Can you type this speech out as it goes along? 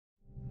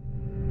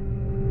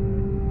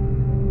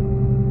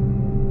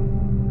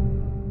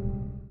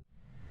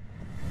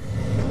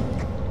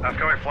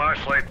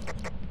flashlight.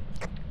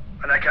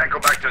 And I can't go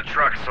back to the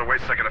truck, so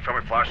wait a second, I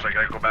found my flashlight,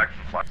 I gotta go back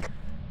for the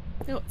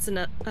Oh, it's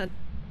another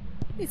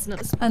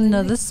spine.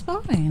 Another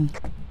spine.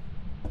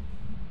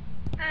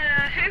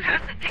 Who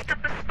hasn't picked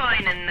up a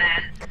spine in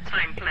their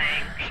time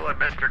playing? Shall I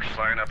miss picture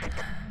sign up?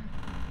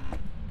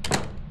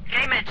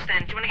 Game Edge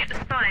then, do you want to get the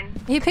spine?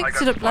 He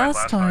picked it up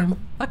last time.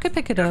 I could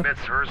pick it up. Miss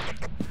hers.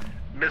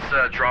 Miss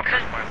dropped her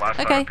spine last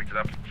time, I picked it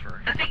up.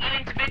 Sorry. I think you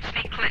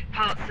individually collect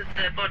parts of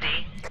the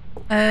body.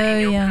 Oh,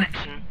 in your yeah.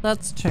 collection.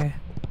 That's true.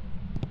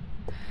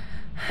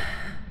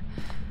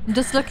 I'm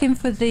just looking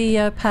for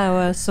the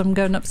power, so I'm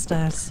going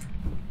upstairs.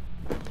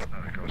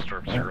 Go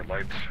start zero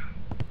light.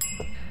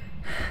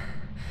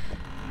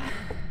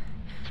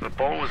 So the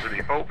bone was in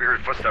the... Oh, we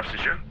heard footsteps,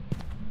 did you?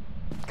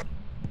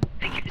 I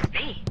think it was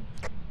me.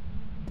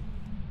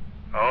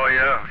 Oh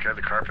yeah, okay,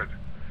 the carpet.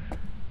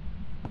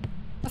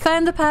 I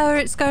found the power,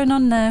 it's going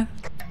on now.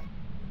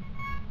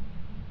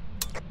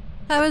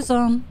 Power's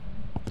on.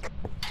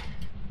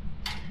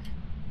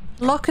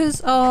 Lockers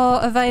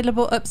are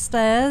available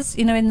upstairs,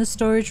 you know, in the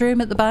storage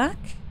room at the back.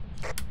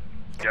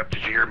 Yep,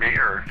 did you hear me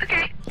or?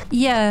 Okay.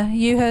 Yeah,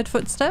 you heard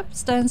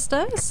footsteps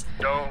downstairs?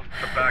 No,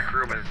 the back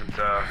room isn't,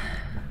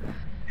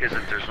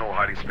 there's no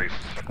hiding spaces.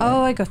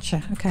 Oh, I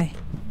gotcha, okay.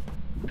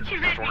 Just You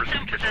made me storage in the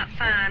jump with kitchen. that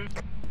fan.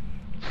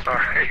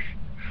 Sorry.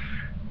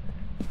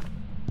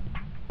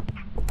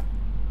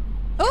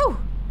 Oh!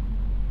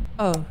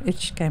 Oh,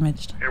 it's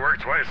damaged. It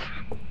worked twice.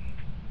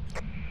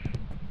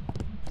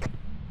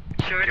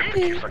 Sure it Give is. the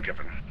keys on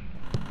giving.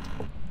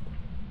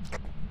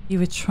 You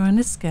were trying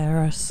to scare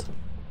us.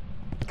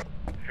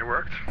 It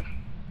worked.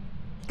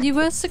 You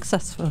were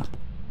successful.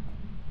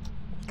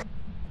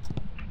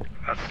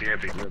 That's the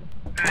empty room.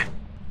 Right.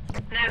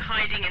 No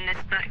hiding in this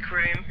back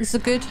room. There's a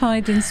good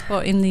hiding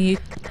spot in the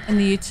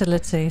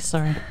utility,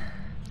 sorry.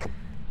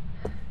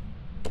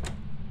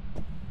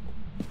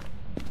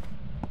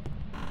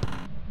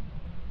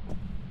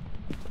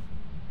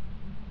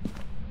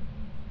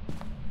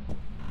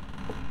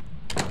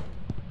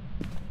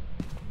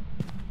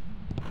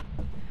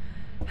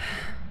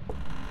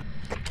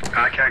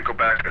 I can't go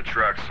back to the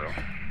truck, so...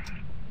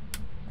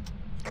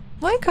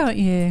 Why can't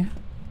you?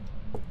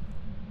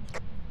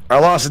 I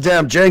lost a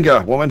damn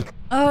Jenga, woman.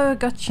 Oh,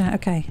 gotcha,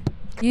 okay.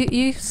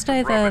 You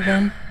stay there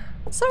then.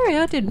 Sorry,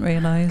 I didn't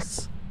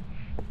realise.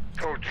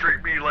 Don't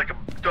treat me like a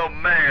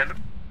dumb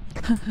man.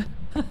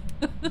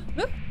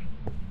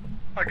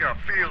 I got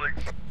feelings.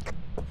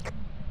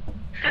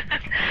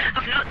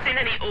 I've not seen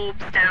any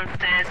orbs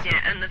downstairs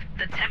yet, and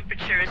the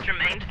temperature has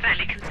remained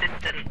fairly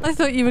consistent. I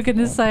thought you were going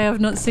to say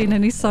I've not seen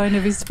any sign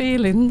of his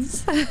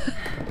feelings.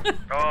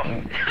 Oh,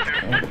 dude.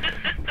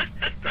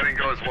 That didn't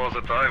go as well as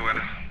I thought it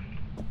would.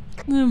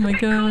 Oh my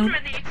Quick corner god.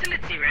 in the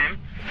utility room.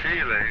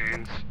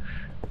 Feelings.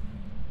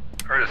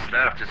 Heard a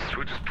snap.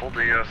 Who just pulled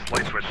the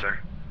light switch there?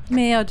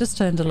 Me, I just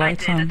turned the I light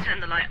did. on. I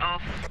turned the light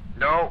off.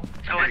 No.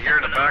 Oh, I In here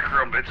in the turned it back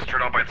room, it just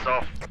turned on by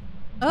itself.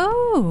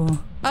 Oh.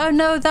 Oh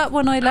no, that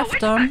one I left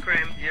which on. back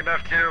room?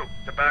 EMF 2,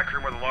 the back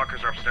room where the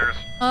lockers are upstairs.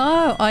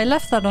 Oh, I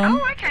left that on.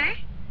 Oh, okay.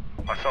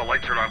 I saw a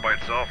light turn on by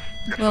itself.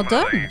 If Well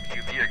someone done. had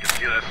a UV, I can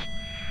see this.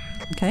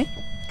 Okay.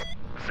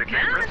 Sick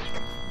cameras.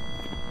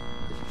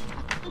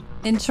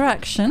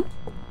 Interaction.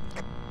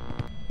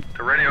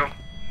 The radio.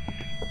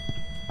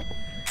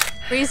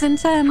 Freezing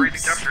temps.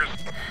 Freezing temperatures.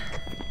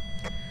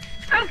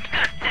 Oh,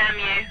 god damn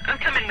you. I'm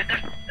coming with the...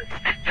 -8.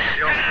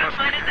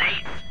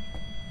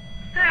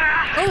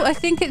 Ah. Oh, I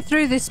think it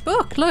threw this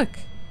book, look.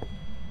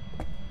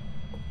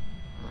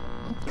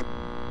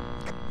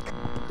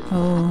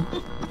 Oh.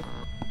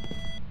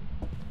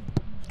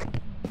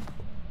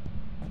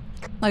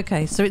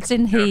 Okay, so it's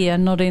in here,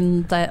 not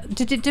in there.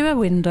 Did it do a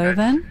window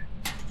then?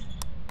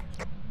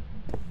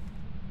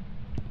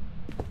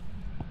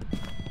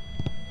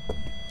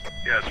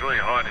 Yeah, it's really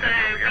hot in So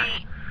here.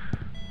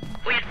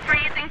 we had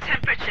freezing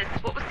temperatures.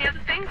 What was the other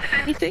thing?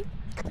 Anything?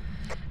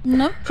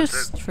 Nope,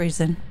 just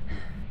freezing.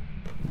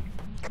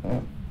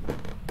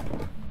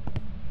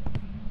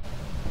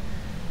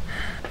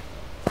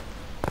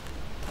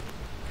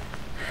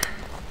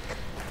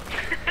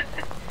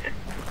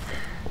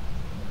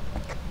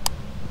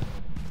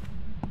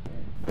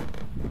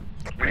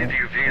 We need the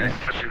UV.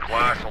 It's touching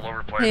glass all over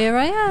the place. Here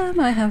I am,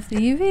 I have the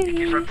Keeps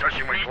UV. on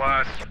touching my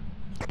glass.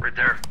 Right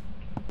there.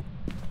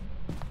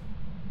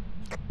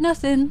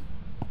 Nothing.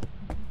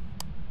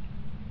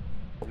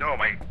 No,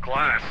 my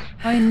glass.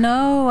 I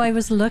know, I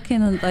was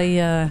looking at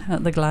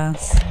the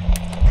glass.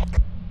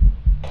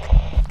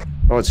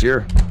 Oh, it's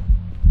here.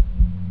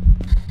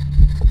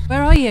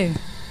 Where are you?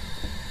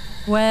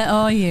 Where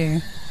are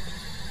you?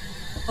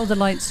 Oh, the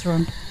lights are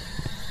on.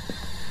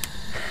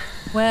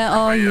 Where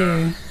are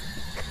you?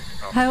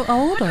 How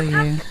old are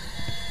you?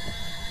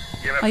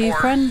 EMF Are you 4.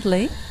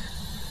 friendly?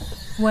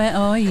 Where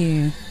are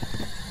you?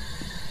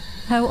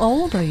 How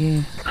old are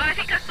you? Oh, I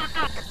think I saw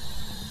Doc.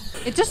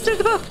 It just threw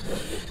the book!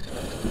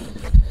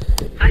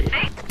 I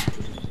think.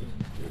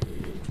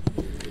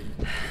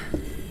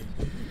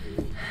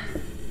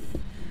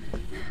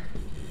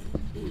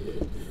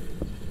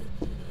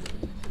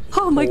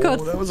 Oh my god!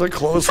 That was a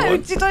close How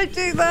one. did I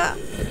do that?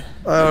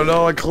 I don't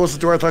know. I closed the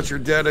door. I thought you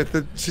were dead. I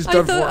thought she's I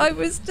done thought for. I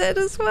was dead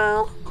as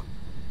well.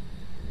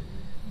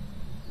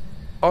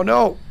 Oh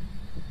no!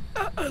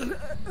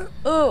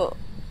 Oh.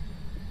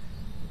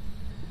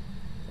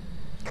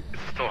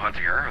 It's still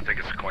hunting her. I think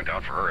it's going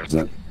down for her, isn't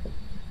it?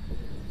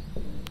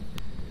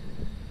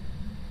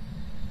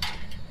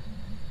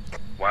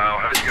 Wow,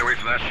 how did you get away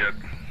from that shit?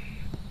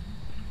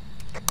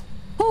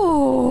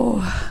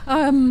 Oh,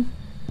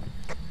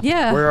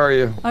 yeah. Where are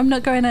you? I'm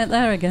not going out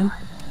there again.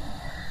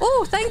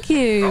 Oh, thank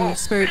you, Oh,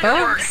 Spirit it did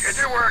work. Box.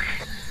 It did work.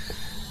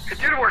 It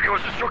did work. It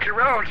was just joking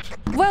around.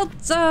 Well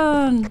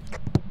done,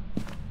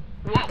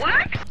 What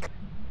worked?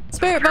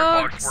 Spirit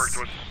Box. Worked.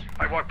 Was,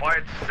 I walked by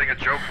it, sing a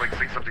joke, like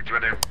sing something to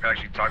it, and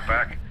actually talk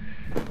back.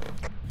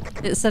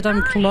 It said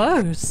I'm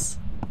close.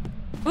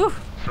 Ooh.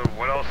 So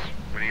what else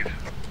we need?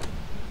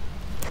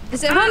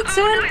 Is it Oh, no,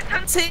 hunting? it's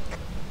hunting.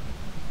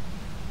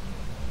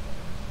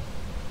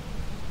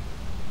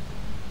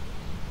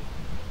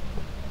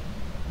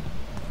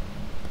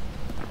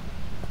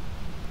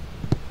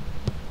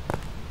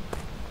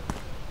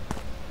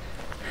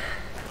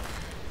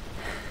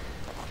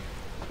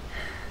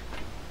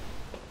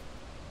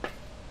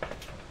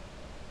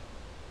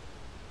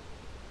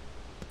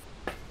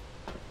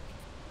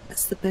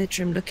 That's the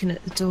bedroom looking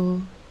at the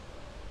door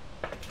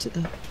to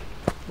the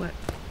work.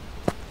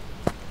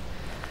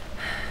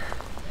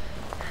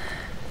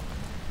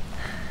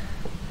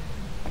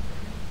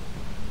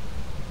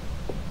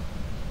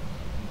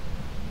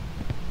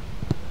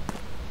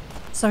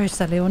 Sorry,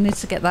 Sally. I need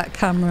to get that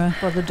camera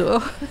by the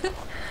door.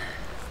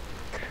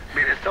 I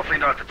mean, it's definitely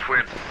not the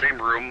twins. It's the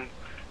same room,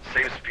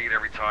 same speed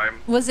every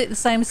time. Was it the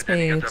same And then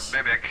you speed? get the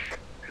mimic.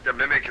 The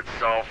mimic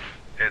itself,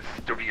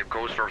 there'll be a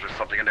ghost or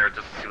something in there. It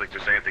doesn't seem like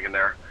there's anything in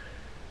there.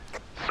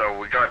 So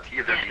we got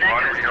either the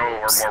Onryo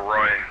or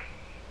Moroi.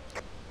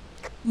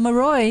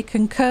 Moroi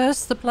can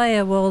curse the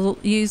player while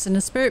using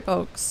a spirit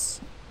box.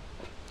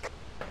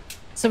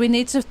 So we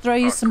need to throw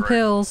you some great.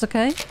 pills,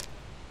 okay?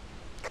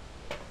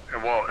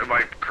 And well, am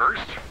I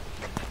cursed?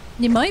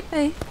 You might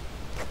be.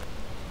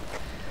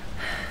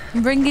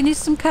 I'm bringing you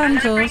some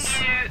candles.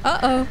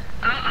 Uh-oh.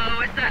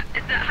 Uh-oh, is that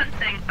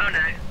hunting? Oh no.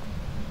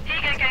 Here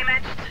you go, Game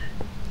Edged.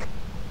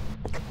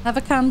 Have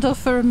a candle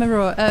for a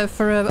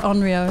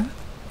Onryo.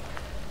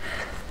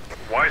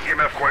 Why is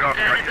EMF going off?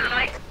 There's a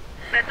light.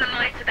 There's a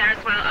lighter there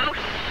as well. Oh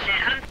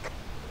shit, hunt.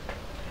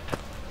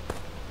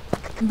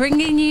 I'm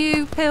bringing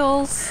you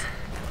pills.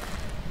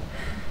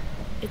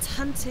 It's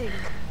hunting.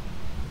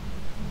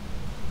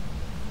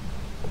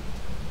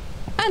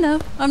 I know,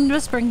 I'm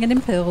just bringing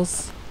in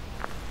pills.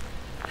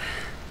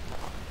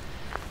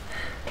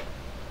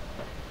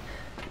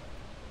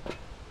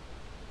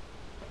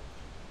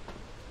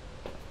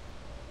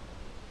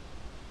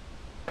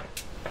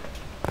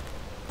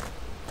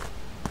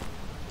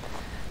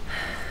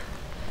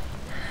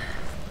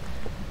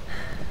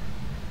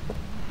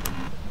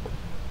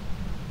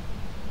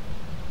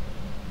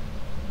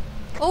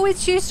 Oh,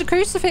 it's used a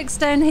crucifix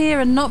down here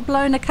and not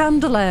blown a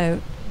candle out.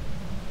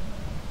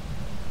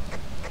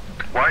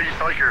 Why do you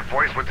sound like your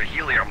voice went to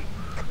helium?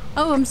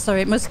 Oh, I'm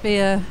sorry, it must be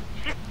a...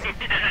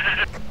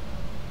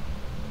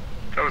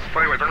 That was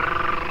funny.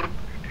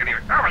 Anyway,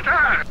 oh my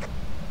god!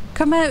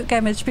 Come out,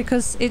 Gamage,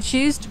 because it's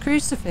used a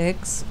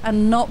crucifix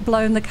and not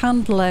blown the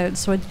candle out,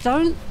 so I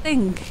don't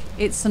think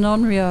it's an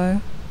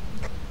Onryo.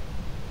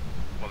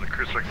 Well, the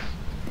crucifix.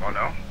 Oh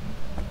no.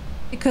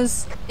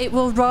 Because it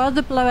will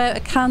rather blow out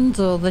a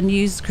candle than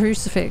use a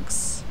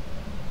crucifix.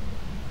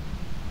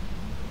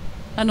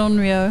 An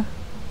Onryo.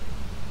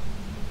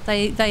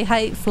 They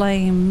hate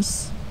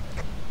flames.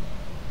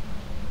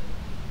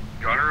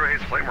 The Onryo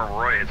hates flame or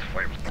Roy hates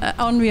flames?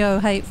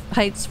 Onryo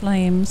hates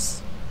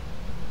flames.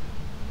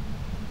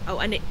 Oh,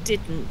 and it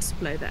didn't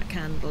blow that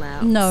candle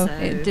out. No, so...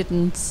 it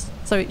didn't.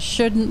 So it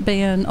shouldn't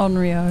be an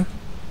Onryo.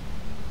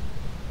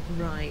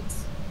 Right.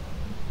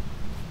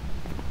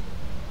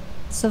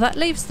 So that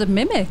leaves the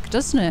mimic,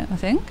 doesn't it, I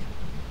think?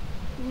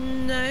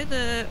 No,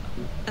 the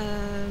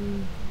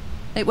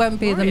It won't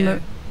be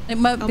Onryo. it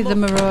won't be the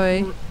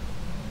Moroi.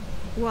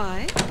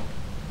 Why?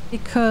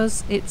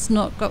 Because it's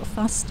not got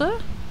faster.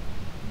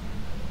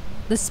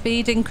 The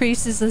speed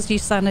increases as your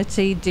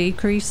sanity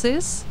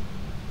decreases.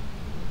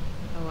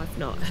 Oh, I've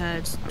not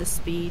heard the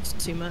speed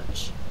too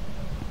much.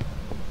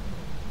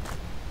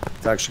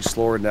 It's actually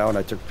slower now, and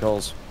I took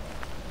pills.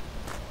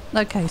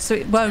 Okay, so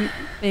it won't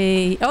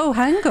be... Oh,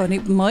 hang on.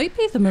 It might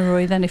be the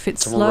Moroi then if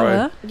it's It's a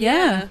slower.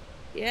 Moroi.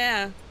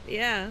 Yeah.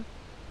 Yeah.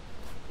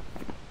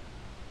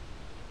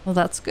 Well,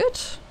 that's good.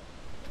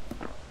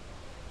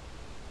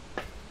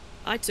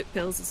 I took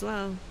pills as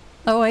well.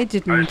 Oh, I I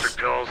didn't. just took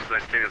pills. I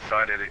stayed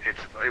inside.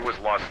 It was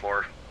lost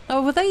floor.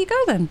 Oh, well, there you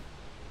go then.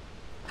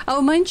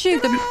 Oh, mind you,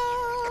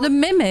 the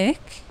mimic...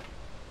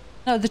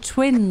 No, the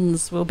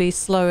twins will be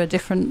slower,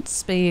 different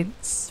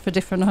speeds for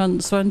different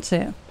hunts, won't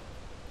it?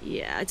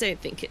 Yeah, I don't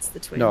think it's the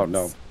twins.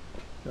 No.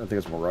 I think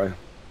it's Moroi.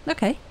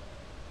 Okay,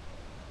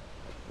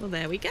 Well,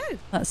 there we go.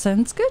 that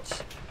sounds good.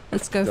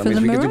 Let's go That for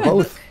the means we can do Moroi.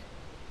 both.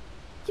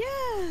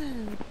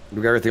 Yeah.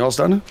 We got everything else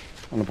done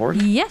on the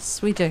board?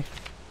 Yes, we do.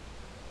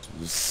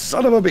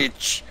 Son of a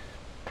bitch!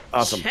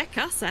 Awesome. Check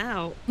us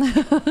out.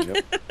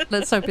 Yep.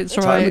 Let's hope it's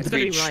Time right. at It's the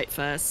gotta be beach. right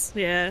first.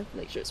 Yeah,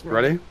 make sure it's right.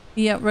 Ready?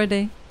 Yep,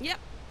 ready. Yep.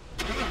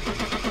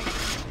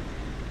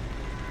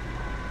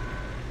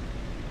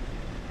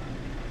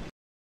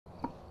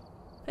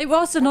 It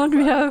was an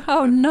Onryo.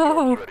 Oh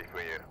no.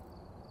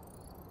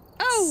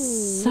 Oh.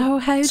 So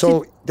how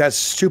So that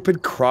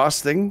stupid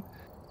cross thing.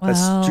 That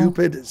Wow.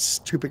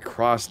 stupid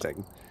cross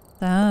thing.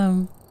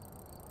 Damn.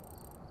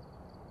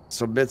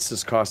 So Mitz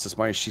has cost us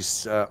money.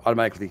 She's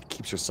automatically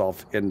keeps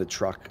herself in the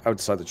truck,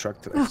 outside the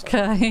truck today. So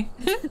Okay.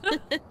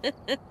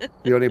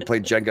 we don't need to play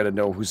Jenga to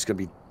know who's going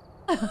to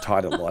be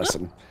taught a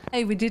lesson.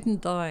 Hey, we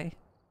didn't die.